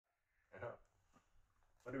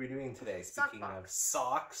What are we doing today? Speaking of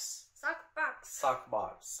socks. Sockbox.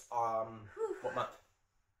 Sockbox. What month?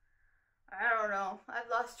 I don't know. I've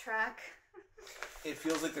lost track. It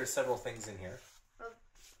feels like there's several things in here. Well,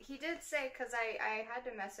 he did say, because I had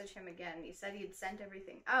to message him again. He said he'd sent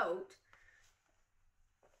everything out,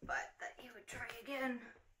 but that he would try again.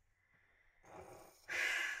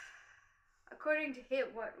 According to him,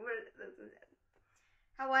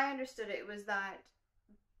 how I understood it was that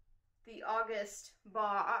the August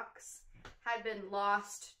box had been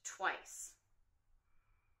lost twice.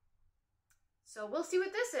 So we'll see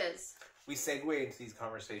what this is. We segue into these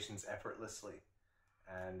conversations effortlessly.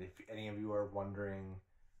 And if any of you are wondering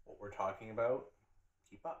what we're talking about,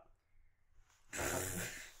 keep up.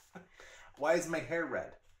 Why is my hair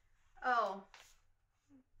red? Oh,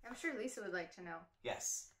 I'm sure Lisa would like to know.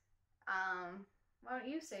 Yes. Why don't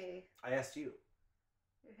you say? I asked you.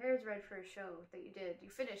 Your hair is red for a show that you did. You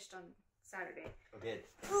finished on Saturday. I did.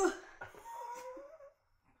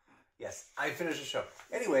 Yes, I finished the show.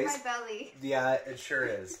 Anyways. My belly. Yeah, it sure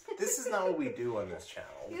is. This is not what we do on this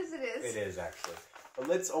channel. Yes, it is. It is, actually. But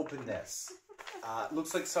let's open this.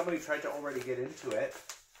 Looks like somebody tried to already get into it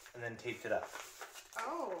and then taped it up.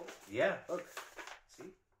 Oh. Yeah, look.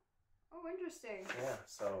 See? Oh, interesting. Yeah,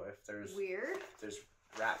 so if there's... Weird. If there's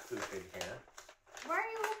rat poop in here. Why are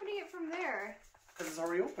you opening it from there? Because it's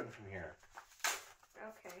already open from here.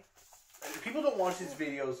 Okay. And people don't watch these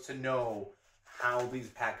videos to know how these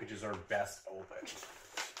packages are best opened.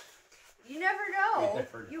 You never know.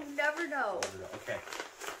 You You never know. Okay.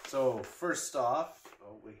 So first off,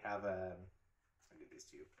 we have I'll give these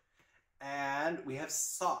to you. And we have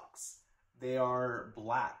socks. They are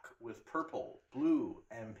black with purple, blue,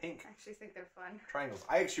 and pink. I actually think they're fun. Triangles.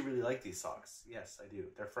 I actually really like these socks. Yes, I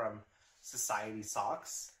do. They're from Society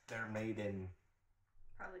Socks. They're made in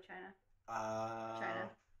Probably China. China.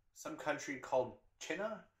 Some country called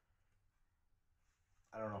China.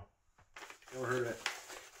 I don't know. Never heard of it.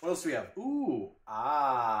 What else do we have? Ooh,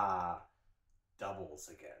 doubles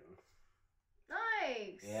again.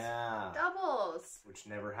 Nice. Yeah. Doubles. Which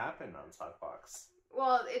never happened on Sockbox.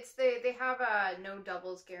 Well, it's they have a no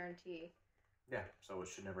doubles guarantee. Yeah, so it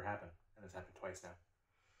should never happen, and it's happened twice now.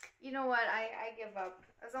 You know what? I give up.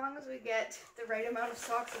 As long as we get the right amount of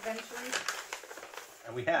socks eventually.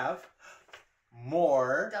 And we have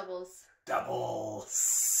more Doubles.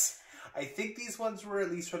 Doubles. I think these ones were at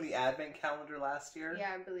least from the advent calendar last year.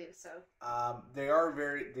 Yeah, I believe so. They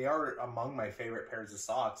are among my favorite pairs of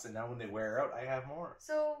socks, and now when they wear out, I have more.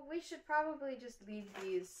 So we should probably just leave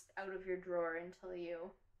these out of your drawer until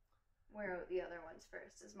you wear out the other ones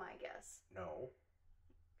first, is my guess. No.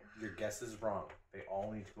 Your guess is wrong. They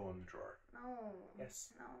all need to go in the drawer. No.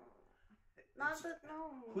 Yes. No. Not that,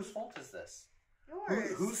 no. Whose fault is this?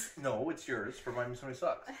 Yours. No, it's yours for buying so many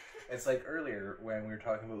socks. It's like earlier when we were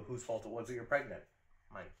talking about whose fault it was that you're pregnant.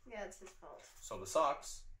 Mine. Yeah, it's his fault. So the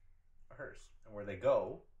socks are hers. And where they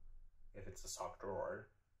go, if it's a sock drawer,